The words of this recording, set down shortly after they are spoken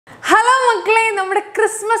മക്കളെ നമ്മുടെ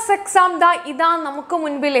Christmas exam ഇതാ നമുക്ക്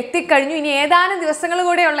മുൻപിൽ എത്തിക്കഴിഞ്ഞു. ഇനി ഏതാനും ദിവസങ്ങൾ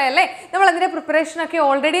കൂടെ ഉള്ളതല്ലേ. നമ്മൾ അതിന്റെ പ്രിപ്പറേഷൻ ഒക്കെ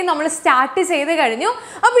ഓൾറെഡി നമ്മൾ സ്റ്റാർട്ട് ചെയ്ത് കഴിഞ്ഞു.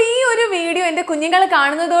 അപ്പോൾ ഈ ഒരു വീഡിയോ എൻ്റെ കുഞ്ഞുങ്ങൾ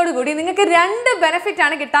കാണുന്നതോടുകൂടി നിങ്ങൾക്ക് രണ്ട് ബെനിഫിറ്റ്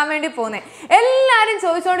ആണ് കിട്ടാൻ വേണ്ടി പോകുന്നത്. എല്ലാവരും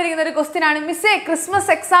ചോദിച്ചുകൊണ്ടിരിക്കുന്ന ഒരു ക്വസ്റ്റ്യൻ ആണ്, മിസ്സേ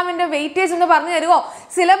ക്രിസ്മസ് എക്സാമിന്റെ വെയിറ്റേജ് ഒന്ന് പറഞ്ഞു തരുമോ?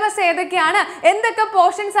 സിലബസ് ഏതൊക്കെയാണ്, എന്തൊക്കെ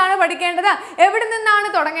പോർഷൻസ് ആണ് പഠിക്കേണ്ടത്, എവിടെ നിന്നാണ്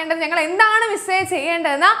തുടങ്ങേണ്ടത്, ഞങ്ങൾ എന്താണ് മിസ്സേ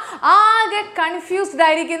ചെയ്യേണ്ടതെന്ന് ആകെ കൺഫ്യൂസ്ഡ്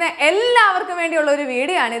ആയിരിക്കുന്ന എല്ലാവർക്കും വേണ്ടിയുള്ള ഒരു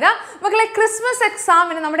വീഡിയോ ആണിത്. മക്കളെ, ക്രിസ്മസ്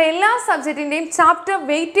എക്സാമിന് നമ്മുടെ എല്ലാ സബ്ജക്റ്റിന്റെയും ചാപ്റ്റർ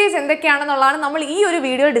വെയിറ്റേജ് എന്തൊക്കെയാണെന്നുള്ളതാണ് നമ്മൾ ഈ ഒരു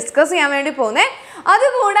വീഡിയോയിൽ ഡിസ്കസ് ചെയ്യാൻ വേണ്ടി പോകുന്നത്.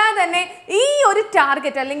 അതുകൂടാതെ തന്നെ ഈ ഒരു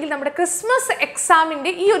ടാർഗറ്റ് അല്ലെങ്കിൽ നമ്മുടെ ക്രിസ്മസ്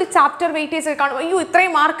എക്സാമിന്റെ ഈ ഒരു ചാപ്റ്റർ വെയിറ്റേജ് കാണുമ്പോൾ അയ്യോ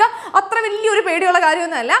ഇത്രയും മാർക്ക് അത്ര വലിയൊരു പേടിയുള്ള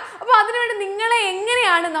കാര്യമൊന്നുമല്ല. അപ്പോൾ അതിനുവേണ്ടി നിങ്ങളെ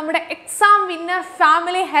എങ്ങനെയാണ് നമ്മുടെ എക്സാം വിന്നർ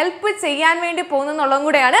ഫാമിലി ഹെൽപ്പ് ചെയ്യാൻ വേണ്ടി പോകുന്നതെന്നുള്ളതും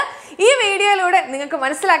കൂടെയാണ് ഈ വീഡിയോയിലൂടെ നിങ്ങൾക്ക്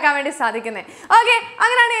മനസ്സിലാക്കാൻ വേണ്ടി സാധിക്കുന്നത്. ഓക്കെ,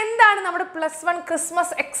 അങ്ങനെയാണ് എന്താണ് നമ്മുടെ +1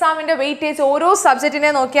 ക്രിസ്മസ് എക്സാമിന്റെ വെയിറ്റേജ് ഓരോ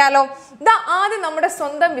സബ്ജക്റ്റിനെ നോക്കിയാലോ. ആദ്യം നമ്മുടെ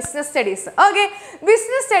സ്വന്തം business studies. Okay,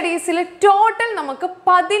 business സ്റ്റഡീസിൽ total നമുക്ക്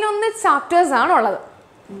 11 ചാപ്റ്റേഴ്സ് ആണ് ഉള്ളത്.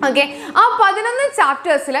 ഓക്കെ, ആ 11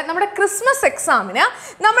 ചാപ്റ്റേഴ്സിൽ നമ്മുടെ ക്രിസ്മസ് എക്സാമിന്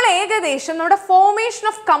നമ്മൾ ഏകദേശം നമ്മുടെ ഫോർമേഷൻ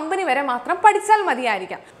ഓഫ് കമ്പനി വരെ മാത്രം പഠിച്ചാൽ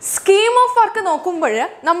മതിയായിരിക്കാം. സ്കീം ഓഫ് വർക്ക് നോക്കുമ്പോൾ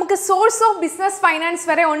നമുക്ക് സോഴ്സ് ഓഫ് ബിസിനസ് ഫൈനാൻസ്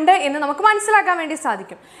വരെ ഉണ്ട് എന്ന് നമുക്ക് മനസ്സിലാക്കാൻ വേണ്ടി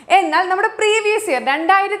സാധിക്കും. എന്നാൽ നമ്മുടെ പ്രീവിയസ് ഇയർ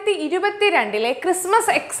 2022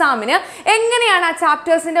 ക്രിസ്മസ് എക്സാമിന് എങ്ങനെയാണ് ആ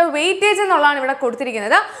ചാപ്റ്റേഴ്സിന്റെ വെയിറ്റേജ് എന്നുള്ളതാണ് ഇവിടെ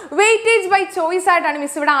കൊടുത്തിരിക്കുന്നത്. വെയിറ്റേജ് ബൈ ചോയ്സ് ആയിട്ടാണ്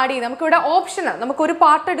മിസ് ഇവിടെ ആഡ് ചെയ്യുന്നത്. നമുക്ക് ഇവിടെ ഓപ്ഷന് നമുക്ക് ഒരു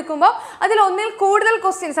പാർട്ട് എടുക്കുമ്പോൾ അതിൽ ഒന്നിൽ കൂടുതൽ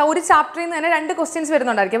ക്വസ്റ്റ്യൻസ്, ഒരു ചാപ്റ്ററിൽ നിന്ന് തന്നെ 2 ക്വസ്റ്റ്യൻസ്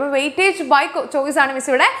വരുന്നുണ്ട്. അപ്പോൾ വെയിറ്റേജ് ബൈ ചോയ്സ് ആണ് മിസ്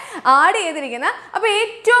ഇവിടെ ആഡ് ചെയ്തിരിക്കുന്നത്. അപ്പോൾ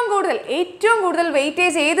ഏറ്റവും കൂടുതൽ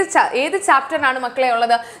വെയിറ്റേജ് ഏത് ചാപ്റ്ററിനാണ് മക്കളെ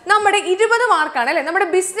ഉള്ളത്? നമ്മുടെ 20 മാർക്കാണ് അല്ലേ. നമ്മുടെ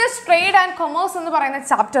ബിസിനസ് ട്രേഡ് ആൻഡ് കൊമേഴ്സ് എന്ന് പറയുന്ന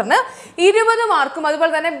ചാപ്റ്ററിന് 20 മാർക്കും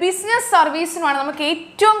അതുപോലെ തന്നെ ബിസിനസ് സർവീസിനുമാണ് നമുക്ക്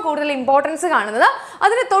ഏറ്റവും കൂടുതൽ ഇമ്പോർട്ടൻസ് കാണുന്നത്.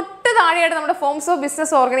 അതിന് തൊട്ട് താഴെയായിട്ട് നമ്മുടെ ഫോംസ് ഓഫ്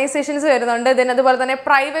ബിസിനസ് ഓർഗനൈസേഷൻസ് വരുന്നുണ്ട്. അതുപോലെ തന്നെ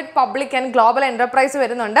private, public and global enterprise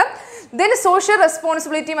വരുന്നുണ്ട്. സോഷ്യൽ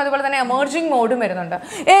റെസ്പോൺസിബിലിറ്റിയും അതുപോലെ തന്നെ എമർജിംഗ് മോഡും വരുന്നുണ്ട്.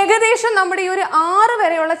 ഏകദേശം നമ്മുടെ ഈ ഒരു 6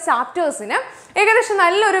 വരെയുള്ള ചാപ്റ്റേഴ്സിന് ഏകദേശം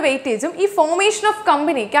നല്ലൊരു വെയിറ്റേജും ഈ ഫോർമേഷൻ ഓഫ്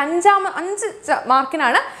കമ്പനിക്ക് 5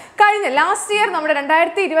 മാർക്കിനാണ് കഴിഞ്ഞ ലാസ്റ്റ് ഇയർ നമ്മുടെ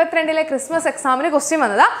 2022 ക്രിസ്മസ് എക്സാമിന് ക്വസ്റ്റ്യൻ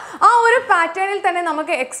വന്നത്. ആ ഒരു പാറ്റേണിൽ തന്നെ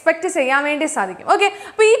നമുക്ക് എക്സ്പെക്ട് ചെയ്യാൻ വേണ്ടി സാധിക്കും. ഓക്കെ,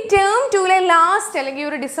 അപ്പോൾ ഈ ടേം 2 ലാസ്റ്റ് അല്ലെങ്കിൽ ഈ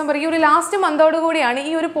ഒരു ഡിസംബർ ഈ ഒരു ലാസ്റ്റ് മന്തോട് കൂടിയാണ്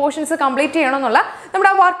ഈ ഒരു പോർഷൻസ് കംപ്ലീറ്റ് ചെയ്യണമെന്നുള്ള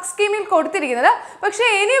നമ്മുടെ വർക്ക് സ്കീമിൽ കൊടുത്തിരിക്കുന്നത്. പക്ഷേ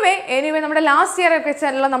എനിവേ നമ്മുടെ ലാസ്റ്റ് ഇയർ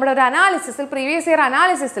വെച്ചുള്ള നമ്മുടെ ഒരു അനാലിസിസിൽ, പ്രീവിയസ് ഇയർ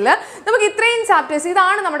അനാലിസിസിൽ നമുക്ക് ഇത്രയും ചാപ്റ്റേഴ്സ്,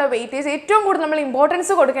 ഇതാണ് നമ്മുടെ വെയിറ്റേജ്. ഏറ്റവും കൂടുതൽ നമ്മൾ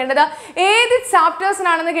ഇമ്പോർട്ടൻസ് കൊടുക്കേണ്ടത് ഏത്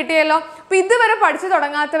ചാപ്റ്റേഴ്സിനാണെന്ന് കിട്ടിയല്ലോ. അപ്പോൾ ഇതുവരെ പഠിച്ചു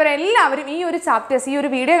തുടങ്ങാത്തവരെല്ലാവരും ഈ ഒരു ചാപ്റ്റേഴ്സ്, ഈ ഒരു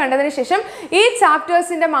വീഡിയോ കണ്ടതിന് ശേഷം ഈ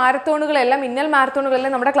ചാപ്റ്റേഴ്സിന്റെ മാരത്തോണുകളെല്ലാം, ഇന്നൽ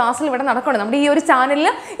മാരത്തോണുകളെല്ലാം നമ്മുടെ ക്ലാസ്സിൽ ഇവിടെ നടക്കുന്നുണ്ട്. നമ്മുടെ ഈ ഒരു ചാനലിൽ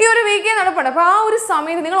ഈ ഒരു വീക്കേ നടപ്പുണ്ട്. അപ്പോൾ ആ ഒരു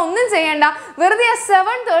സമയത്ത് നിങ്ങൾ ഒന്നും ചെയ്യേണ്ട, വെറുതെ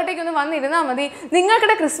 7:30 ഒന്ന് വന്നിരുന്നാൽ മതി.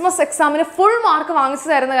 നിങ്ങൾക്കിടെ ക്രിസ്മസ് എക്സാമിന് ഫുൾ മാർക്ക് വാങ്ങിച്ചു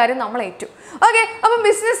തരുന്ന കാര്യം നമ്മൾ ഏറ്റു. ഓക്കെ, അപ്പം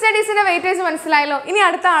ബിസിനസ് സ്റ്റഡീസിന്റെ വെയിറ്റേജ് മനസ്സിലായല്ലോ. ഇനി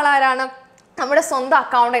അടുത്ത ആളാരാണ്? നമ്മുടെ സ്വന്തം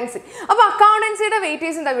അക്കൗണ്ടൻസി. അപ്പോൾ അക്കൗണ്ടൻസിയുടെ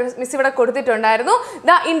വെയിറ്റേജ് മിസ് ഇവിടെ കൊടുത്തിട്ടുണ്ടായിരുന്നു.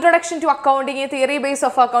 Introduction to accounting, theory base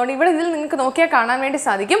of accounting. ഇവിടെ ഇതിൽ നിങ്ങൾക്ക് നോക്കിയാൽ കാണാൻ വേണ്ടി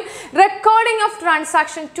സാധിക്കും. റെക്കോർഡിംഗ് ഓഫ്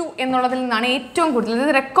ട്രാൻസാക്ഷൻ 2 എന്നുള്ളതിൽ നിന്നാണ് ഏറ്റവും കൂടുതൽ.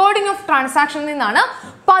 ഇത് റെക്കോർഡിംഗ് ഓഫ് ട്രാൻസാക്ഷനിൽ നിന്നാണ്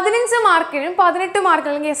 15 മാർക്കിനും 18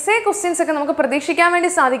 മാർക്കിനും അല്ലെങ്കിൽ എസ്എ ക്വസ്റ്റ്യൻസ് ഒക്കെ നമുക്ക് പ്രതീക്ഷിക്കാൻ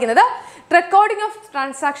വേണ്ടി സാധിക്കുന്നത്. റെക്കോർഡിംഗ് ഓഫ്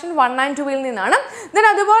ട്രാൻസാക്ഷൻ 1 and 2 നിന്നാണ്.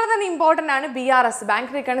 അതുപോലെ തന്നെ ഇമ്പോർട്ടൻ്റ് ആണ് BRS,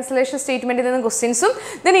 ബാങ്ക് റീകൺസിലേഷൻ സ്റ്റേറ്റ്മെന്റിൽ നിന്ന് ക്വസ്റ്റ്യൻസും.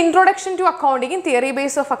 Introduction to അക്കൗണ്ടിങ്ങും theory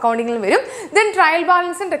base of അക്കൗണ്ടിങ്ങിൽ വരും. Trial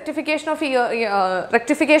balance and rectification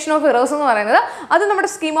of errors എന്ന് പറയുന്നത് അത് നമ്മുടെ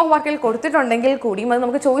സ്കീം ഓഫ് വർക്കിൽ കൊടുത്തിട്ടുണ്ടെങ്കിൽ കൂടിയും അത്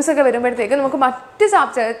നമുക്ക് ചോയ്സ് ഒക്കെ വരുമ്പോഴത്തേക്ക് നമുക്ക് മറ്റ്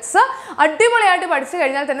ചാപ്റ്റേഴ്സ് അടിപൊളിയായിട്ട് പഠിച്ചു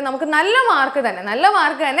കഴിഞ്ഞാൽ തന്നെ നമുക്ക് നല്ല മാർക്ക്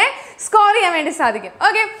തന്നെ സ്കോർ ചെയ്യാൻ വേണ്ടി സാധിക്കും.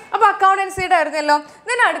 ഓക്കെ, അപ്പോൾ അക്കൗണ്ടൻസിയുടെ ആയിരുന്നല്ലോ.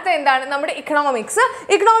 അടുത്ത എന്താണ്? നമ്മുടെ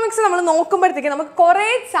ഇക്കണോമിക്സ് നമ്മൾ നോക്കുമ്പോഴത്തേക്ക് നമുക്ക് കുറേ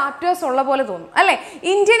ചാപ്റ്റേഴ്സ് ഉള്ള പോലെ തോന്നും അല്ലേ.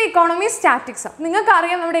 Indian economy, statics.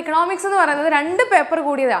 നിങ്ങൾക്കറിയാം നമ്മുടെ ഇക്കണോമിക്സ് എന്ന് പറയുന്നത് 2 പേപ്പർ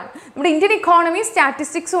കൂടിയതാണ്. നമ്മുടെ ഇന്ത്യൻ ഇക്കോണമി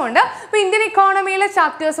സ്റ്റാറ്റിസ്റ്റിക്സും ഉണ്ട്. അപ്പോൾ ഇന്ത്യൻ ഇക്കോണമിയിലെ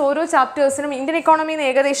ചാപ്റ്റേഴ്സ്, ഓരോ ചാപ്റ്റേഴ്സിനും ഇന്ത്യൻ ഇക്കോണമിയിൽ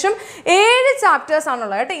നിന്ന് ഏകദേശം 7 ചാപ്റ്റേഴ്സ്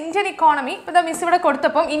ആണുള്ളത് കേട്ടോ. ഇന്ത്യൻ ഇക്കോണമി ഇപ്പോൾ മിസ് ഇവിടെ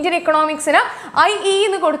കൊടുത്തപ്പം ഇന്ത്യൻ ഇക്കണോമിക്സിന് IE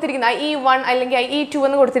എന്ന് കൊടുത്തിരിക്കുന്നത്, IE1 അല്ലെങ്കിൽ IE2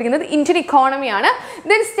 എന്ന് കൊടുത്തിരിക്കുന്നത് ഇന്ത്യൻ ഇക്കോണമിയാണ്.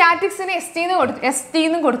 സ്റ്റാറ്റിക്സിന് ST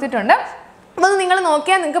എന്ന് കൊടുത്തിട്ടുണ്ട്. അപ്പോൾ അത് നിങ്ങൾ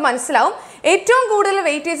നോക്കിയാൽ നിങ്ങൾക്ക് മനസ്സിലാവും. ഏറ്റവും കൂടുതൽ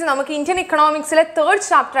വെയിറ്റേജ് നമുക്ക് ഇന്ത്യൻ ഇക്കണോമിക്സിലെ 3rd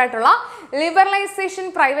ചാപ്റ്റർ ആയിട്ടുള്ള liberalisation,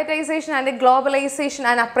 privatisation and globalisation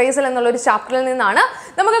and appraisal എന്നുള്ളൊരു ചാപ്റ്ററിൽ നിന്നാണ്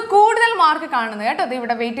നമുക്ക് കൂടുതൽ മാർക്ക് കാണുന്നത് കേട്ടോ. അത്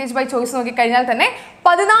ഇവിടെ വെയിറ്റേജ് ബൈ ചോയ്സ് നോക്കിക്കഴിഞ്ഞാൽ തന്നെ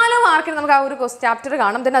 14 മാർക്കിന് നമുക്ക് ആ ഒരു ചാപ്റ്റർ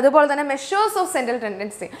കാണും. അതുപോലെ തന്നെ measures of central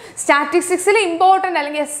tendency, സ്റ്റാറ്റിസ്റ്റിക്സിൽ important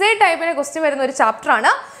അല്ലെങ്കിൽ എസ്എ ടൈപ്പിന് ക്വസ്റ്റ്യൻ വരുന്ന ഒരു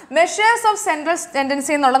ചാപ്റ്ററാണ് മെഷേഴ്സ് ഓഫ് സെൻട്രൽ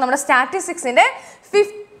ടെൻഡൻസി എന്നുള്ള നമ്മുടെ സ്റ്റാറ്റിസ്റ്റിക്സിന്റെ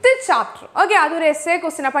 5th ചാപ്റ്റർ. ഓക്കെ, അതൊരു essay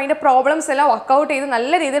ക്വസ്റ്റ്യൻ. അപ്പോൾ അതിൻ്റെ പ്രോബ്ലംസ് എല്ലാം വർക്കൗട്ട് ചെയ്ത്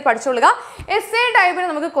നല്ല രീതിയിൽ പഠിച്ചോളുക. essay ടൈപ്പിന്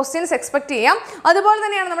നമുക്ക് ക്വസ്റ്റ്യൻസ് എക്സ്പെക്ട് ചെയ്യാം. അതുപോലെ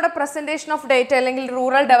തന്നെയാണ് നമ്മുടെ പ്രസന്റേഷൻ ഓഫ് ഡേറ്റ അല്ലെങ്കിൽ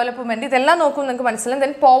റൂറൽ ഡെവലപ്മെന്റ്, ഇതെല്ലാം നോക്കും നിങ്ങൾക്ക് മനസ്സിലാവും.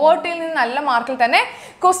 ദെൻ പോവർട്ടിയിൽ നിന്ന് നല്ല മാർക്കിൽ തന്നെ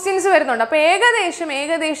ക്വസ്റ്റ്യൻസ് വരുന്നുണ്ട്. അപ്പോൾ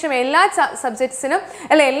ഏകദേശം എല്ലാ സബ്ജക്ട്സിനും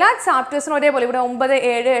അല്ല എല്ലാ ചാപ്റ്റേഴ്സിനും ഒരേപോലെ ഇവിടെ 9,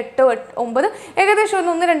 7, 8, 9 ഏകദേശം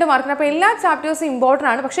 1-2 മാർക്കിന്. അപ്പോൾ എല്ലാ ചാപ്റ്റേഴ്സും ഇമ്പോർട്ടൻ്റ്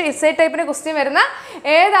ആണ്. പക്ഷേ essay ടൈപ്പിന് ക്വസ്റ്റ്യൻ വരുന്ന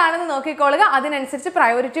ഏതാണെന്ന് നോക്കിക്കോളുക, അതിനനുസരിച്ച്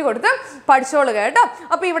പ്രയോറിറ്റി കൊടുത്ത് പഠിച്ചോളുക കേട്ടോ.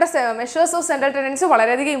 അപ്പോൾ ഇവിടെ മെഷേഴ്സ് ഓഫ് സെൻട്രൽ ടെൻഡൻസി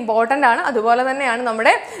വളരെയധികം ഇമ്പോർട്ടൻ്റ് ആണ്. അതുപോലെ തന്നെയാണ്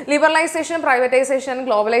നമ്മുടെ ലിബറലൈസേഷൻ, പ്രൈവറ്റൈസേഷൻ,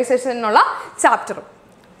 ഗ്ലോബലൈസേഷനുള്ള ചാപ്റ്ററും.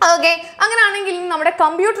 ഓക്കെ, അങ്ങനെയാണെങ്കിൽ നമ്മുടെ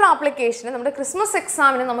കമ്പ്യൂട്ടർ ആപ്ലിക്കേഷന് നമ്മുടെ ക്രിസ്മസ്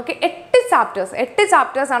എക്സാമിന് നമുക്ക് 8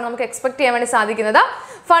 ചാപ്റ്റേഴ്സ് ആണ് നമുക്ക് എക്സ്പെക്ട് ചെയ്യാൻ വേണ്ടി സാധിക്കുന്നത്.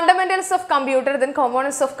 Fundamentals of computer, then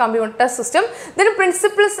components of computer system, then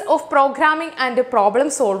principles of programming and problem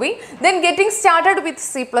solving, then getting started with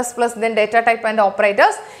C++, then data type and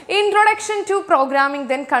operators, introduction to programming,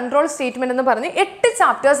 then control statement എന്ന് പറഞ്ഞ് 8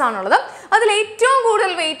 chapters ആണുള്ളത്. അതിൽ ഏറ്റവും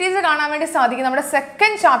കൂടുതൽ weightage കാണാൻ വേണ്ടി സാധിക്കും നമ്മുടെ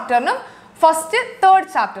സെക്കൻഡ് ചാപ്റ്ററിനും ഫസ്റ്റ്, തേർഡ്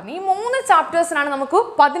ചാപ്റ്റർ. ഈ 3 ചാപ്റ്റേഴ്സിനാണ് നമുക്ക്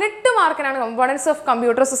 18 മാർക്കിനാണ് കമ്പോണൻസ് ഓഫ്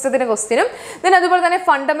കമ്പ്യൂട്ടർ സിസ്റ്റത്തിന്റെ ക്വസ്റ്റ്യനും, ദെൻ അതുപോലെ തന്നെ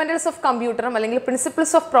ഫണ്ടമെന്റൽസ് ഓഫ് കമ്പ്യൂട്ടറും അല്ലെങ്കിൽ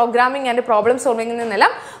principles of programming and problem സോൾവിംഗിൽ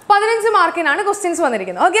നിന്നെല്ലാം 15 മാർക്കിനാണ് ക്വസ്റ്റ്യൻസ്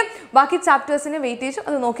വന്നിരിക്കുന്നത്. ഓക്കെ, ബാക്കി ചാപ്റ്റേഴ്സിന് വെയിറ്റേജ്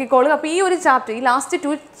അത് നോക്കിക്കോളുക. അപ്പോൾ ഈ ഒരു ചാപ്റ്റർ, ഈ ലാസ്റ്റ്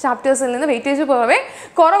 2 ചാപ്റ്റേഴ്സിൽ നിന്ന് വെയിറ്റേജ്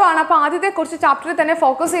കുറവാണ്. അപ്പോൾ ആദ്യത്തെ കുറച്ച് ചാപ്റ്ററിൽ തന്നെ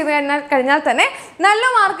ഫോക്കസ് ചെയ്ത് കഴിഞ്ഞാൽ തന്നെ നല്ല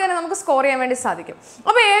മാർക്ക് തന്നെ നമുക്ക് സ്കോർ ചെയ്യാൻ വേണ്ടി സാധിക്കും.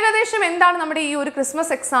 അപ്പോൾ ഏകദേശം എന്താണ് നമ്മുടെ ഈ ഒരു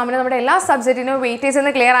ക്രിസ്മസ് എക്സാമിന് നമ്മുടെ എല്ലാ സബ്ജക്റ്റിനും വെയിറ്റേജ്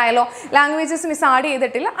എന്ന് ക്ലിയർ ആയല്ലോ. ലാംഗ്വേജസ് മിസ് ആഡ്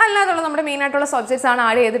ചെയ്തിട്ടില്ല, അല്ലാതുള്ള നമ്മുടെ മെയിൻ ആയിട്ടുള്ള സബ്ജക്ട്സ് ആണ്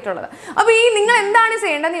ആഡ് ചെയ്തിട്ടുള്ളത്. അപ്പോൾ ഈ നിങ്ങൾ എന്താണ്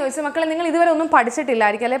ചെയ്യേണ്ടതെന്ന് ചോദിച്ചാൽ, മക്കളെ നിങ്ങൾ ഇതുവരെ ഒന്നും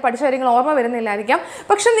പഠിച്ചിട്ടില്ലായിരിക്കും, അല്ലെങ്കിൽ പഠിച്ച കാര്യങ്ങൾ ഓർമ്മ വരുന്നില്ലായിരിക്കാം.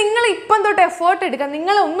 പക്ഷെ നിങ്ങൾ ഇപ്പം തൊട്ട് എഫേർട്ട് എടുക്കുക.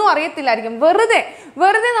 നിങ്ങളൊന്നും അറിയത്തില്ലായിരിക്കും.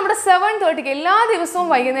 വെറുതെ നമ്മുടെ 7:30 എല്ലാ ദിവസവും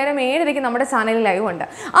വൈകുന്നേരം 7:00 നമ്മുടെ ചാനലിൽ ലൈവ് ഉണ്ട്.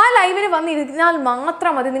 ആ ലൈവിന് വന്നിരുന്നാൽ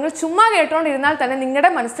മാത്രം മതി. നിങ്ങൾ ചുമ്മാ കേട്ടോണ്ടിരുന്നാൽ തന്നെ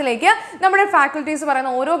നിങ്ങളുടെ മനസ്സിലേക്ക് നമ്മുടെ ഫാക്കൽറ്റീസ്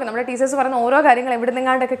പറയുന്ന നമ്മുടെ ടീച്ചേഴ്സ് പറയുന്ന ഓരോ കാര്യങ്ങൾ എവിടെ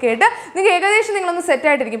നിന്നാണ്ടൊക്കെ കേട്ട് നിങ്ങൾക്ക് ഏകദേശം നിങ്ങളൊന്ന് സെറ്റ്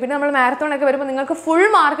ആയിട്ടിരിക്കും. പിന്നെ നമ്മൾ മാരത്തോൺ ഒക്കെ വരുമ്പോൾ നിങ്ങൾക്ക് ഫുൾ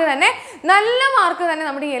മാർക്ക് തന്നെ, നല്ല മാർക്ക് തന്നെ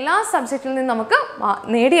നമ്മുടെ എല്ലാ സബ്ജക്റ്റിൽ നിന്ന് നമുക്ക്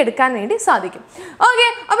നേടിയെടുക്കാൻ വേണ്ടി സാധിക്കും. ഓക്കെ,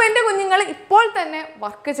 അപ്പോൾ എൻ്റെ കുഞ്ഞുങ്ങൾ ഇപ്പോൾ തന്നെ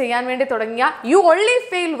വർക്ക് ചെയ്യാൻ വേണ്ടി തുടങ്ങിയ you only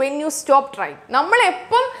fail when you stop try. നമ്മൾ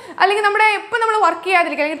എപ്പം നമ്മൾ വർക്ക്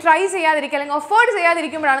ചെയ്യാതിരിക്കുക, അല്ലെങ്കിൽ ട്രൈ ചെയ്യാതിരിക്കുക, അല്ലെങ്കിൽ എഫേർട്ട്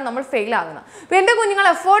ചെയ്യാതിരിക്കുമ്പോഴാണ് നമ്മൾ ഫെയിൽ ആകുന്നത്. അപ്പോൾ എൻ്റെ കുഞ്ഞുങ്ങൾ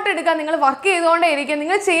എഫേർട്ട് എടുക്കുക, നിങ്ങൾ വർക്ക് ചെയ്തുകൊണ്ടേ ഇരിക്കുക.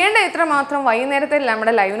 നിങ്ങൾ ചെയ്യേണ്ട എത്ര മാത്രം വൈകുന്നേരത്തിൽ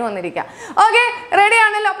നമ്മുടെ ലൈവിന് വന്നിരിക്കുക. ഓക്കെ, റെഡി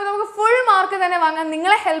ആണല്ലോ. അപ്പോൾ നമുക്ക് ഫുൾ മാർക്ക് തന്നെ വാങ്ങാൻ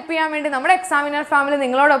നിങ്ങളെ ഹെൽപ്പ് ചെയ്യാൻ വേണ്ടി നമ്മുടെ എക്സാമിനർ ഫാമിലി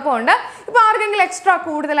നിങ്ങളോടൊപ്പം ഉണ്ട്. ഇപ്പോൾ ആർക്കെങ്കിലും എക്സ്ട്രാ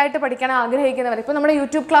കൂടുതലായിട്ട് പഠിക്കാൻ ആഗ്രഹിക്കുന്നവർ, ഇപ്പോൾ നമ്മുടെ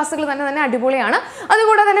യൂട്യൂബ് ക്ലാസ്സുകൾ തന്നെ അടിപൊളിയാണ്.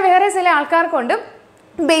 അതുകൂടാതെ തന്നെ വേറെ ചില ആൾക്കാർക്കുണ്ട്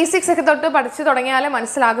ബേസിക്സ് ഒക്കെ തൊട്ട് പഠിച്ചു തുടങ്ങിയാലേ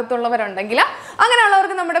മനസ്സിലാകത്തുള്ളവരുണ്ടെങ്കിൽ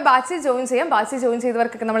അങ്ങനെയുള്ളവർക്ക് നമ്മുടെ ബാച്ചിൽ ജോയിൻ ചെയ്യാം. ബാച്ചിൽ ജോയിൻ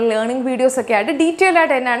ചെയ്തവർക്കൊക്കെ നമ്മൾ ലേണിംഗ് വീഡിയോസ് ഒക്കെ ആയിട്ട് ഡീറ്റെയിൽഡ്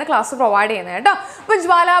ആയിട്ട് തന്നെയാണ് ക്ലാസ് പ്രൊവൈഡ് ചെയ്യുന്നത് കേട്ടോ. അപ്പോൾ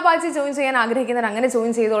ജ്വാല ബാച്ചിൽ ജോയിൻ ചെയ്യാൻ ആഗ്രഹിക്കുന്നവർ അങ്ങനെ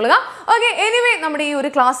ജോയിൻ ചെയ്തോളുക. ഓക്കെ, എനിവേ നമ്മുടെ ഈ ഒരു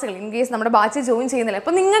ക്ലാസ്സുകൾ ഇൻ കേസ് നമ്മുടെ ബാച്ചിൽ ജോയിൻ ചെയ്യുന്നില്ല,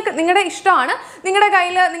 അപ്പോൾ നിങ്ങളുടെ ഇഷ്ടമാണ്. നിങ്ങളുടെ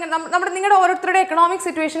കയ്യിൽ നിങ്ങളുടെ ഓരോരുത്തരുടെ എക്കണോമിക്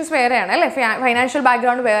സിറ്റുവേഷൻസ് വേറെയാണ് അല്ലേ, ഫൈനാൻഷ്യൽ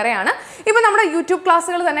ബാക്ക്ഗ്രൗണ്ട് വേറെയാണ്. ഇപ്പോൾ നമ്മുടെ യൂട്യൂബ്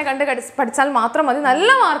ക്ലാസ്സുകൾ തന്നെ കണ്ട് പഠിച്ചാൽ മാത്രം മതി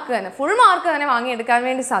നല്ല മാർക്ക് തന്നെ, ഫുൾ മാർക്ക് തന്നെ വാങ്ങിയെടുക്കാൻ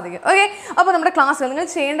വേണ്ടി സാധിക്കും. ഓക്കെ, അപ്പോൾ നമ്മുടെ ക്ലാസ്സുകൾ നിങ്ങൾ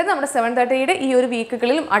ചെയ്യേണ്ടത് നമ്മുടെ 7:30 ഈ ഒരു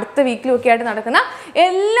വീക്കുകളിലും അടുത്ത വീക്കിലും ഒക്കെ ആയിട്ട് നടക്കുന്ന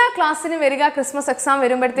എല്ലാ ക്ലാസ്സിനും വരിക. ക്രിസ്മസ് എക്സാം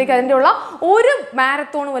വരുമ്പോഴത്തേക്ക് അതിൻ്റെ ഉള്ള ഒരു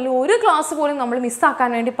മാരത്തോണും അല്ലെങ്കിൽ ഒരു ക്ലാസ് പോലും നമ്മൾ മിസ്സാക്കാൻ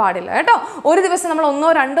വേണ്ടി പാടില്ല കേട്ടോ. ഒരു ദിവസം നമ്മൾ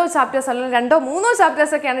 1-2 ചാപ്റ്റേഴ്സ് അല്ലെങ്കിൽ 2-3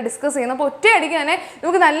 ചാപ്റ്റേഴ്സ് ഒക്കെയാണ് ഡിസ്കസ് ചെയ്യുന്നത്. അപ്പോൾ ഒറ്റയടിക്ക് തന്നെ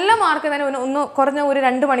നമുക്ക് നല്ല മാർക്ക് തന്നെ കുറഞ്ഞ ഒരു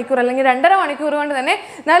 2 മണിക്കൂർ അല്ലെങ്കിൽ 2.5 മണിക്കൂർ കൊണ്ട് തന്നെ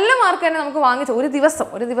നല്ല മാർക്ക് തന്നെ നമുക്ക് വാങ്ങിച്ച് ഒരു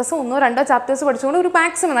ദിവസം 1-2 ചാപ്റ്റേഴ്സ് പഠിച്ചുകൊണ്ട് ഒരു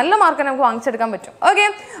മാക്സിമം നല്ല മാർക്ക് നമുക്ക് വാങ്ങിച്ചെടുക്കാൻ പറ്റും. ഓക്കെ,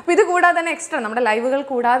 അപ്പോൾ ഇത് കൂടാതെ തന്നെ എക്സ്ട്രാ നമ്മുടെ ലൈവുകൾ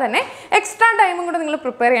കൂടാതെ തന്നെ എക്സ്ട്രാ ടൈമും കൂടെ നിങ്ങൾ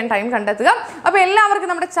പ്രിപ്പയർ ചെയ്യാൻ ടൈം കണ്ടെത്തുക. അപ്പോൾ എല്ലാവർക്കും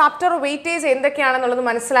നമ്മുടെ ചാപ്റ്റർ വെയിറ്റേജ് എന്തൊക്കെയാണെന്നുള്ളത്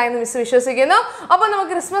മനസ്സിലായെന്ന് മിസ് വിശ്വസിക്കുന്നു. അപ്പോൾ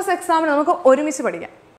നമുക്ക് ക്രിസ്മസ് എക്സാമിന് നമുക്ക് ഒരുമിച്ച് പഠിക്കാം.